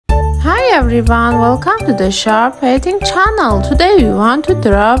Hi everyone, welcome to the Sharp Painting channel. Today we want to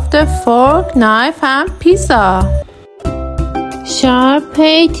draw the fork, knife and pizza. Sharp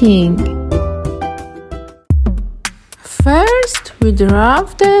Painting. First we draw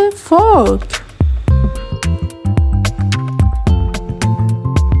the fork.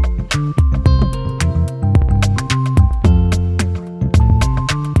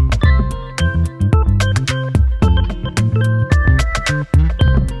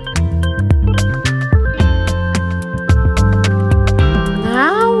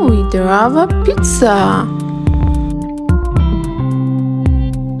 Draw a pizza.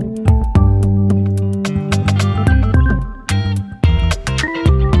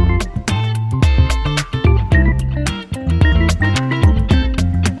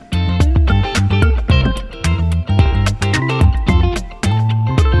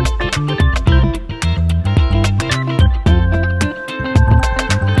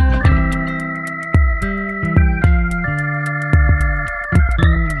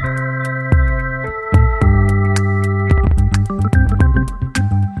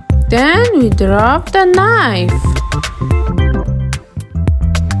 Then we drop the knife.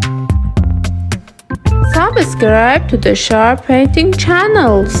 Subscribe to the Sharp Painting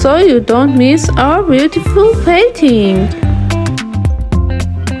channel so you don't miss our beautiful painting.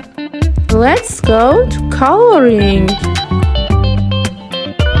 Let's go to coloring.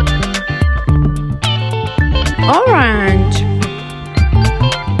 Orange.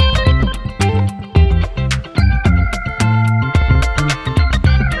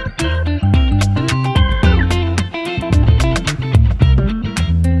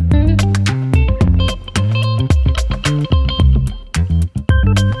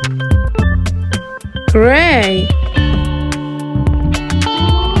 Gray.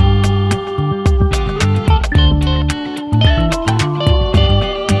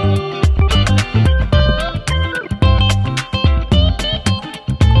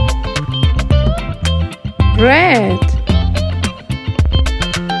 Red.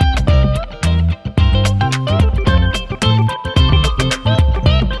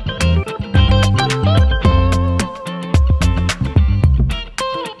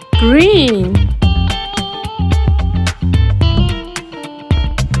 Green.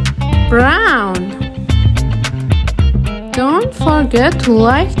 Brown. Don't forget to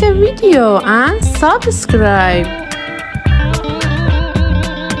like the video and subscribe.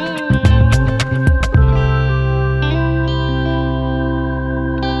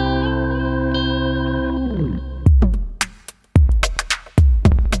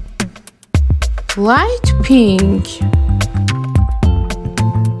 Light pink.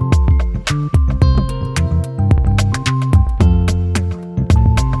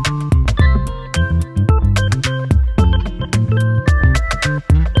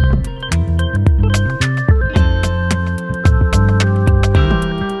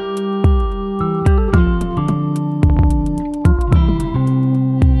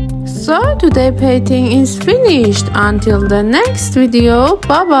 So today's painting is finished. Until the next video,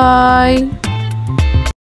 bye bye.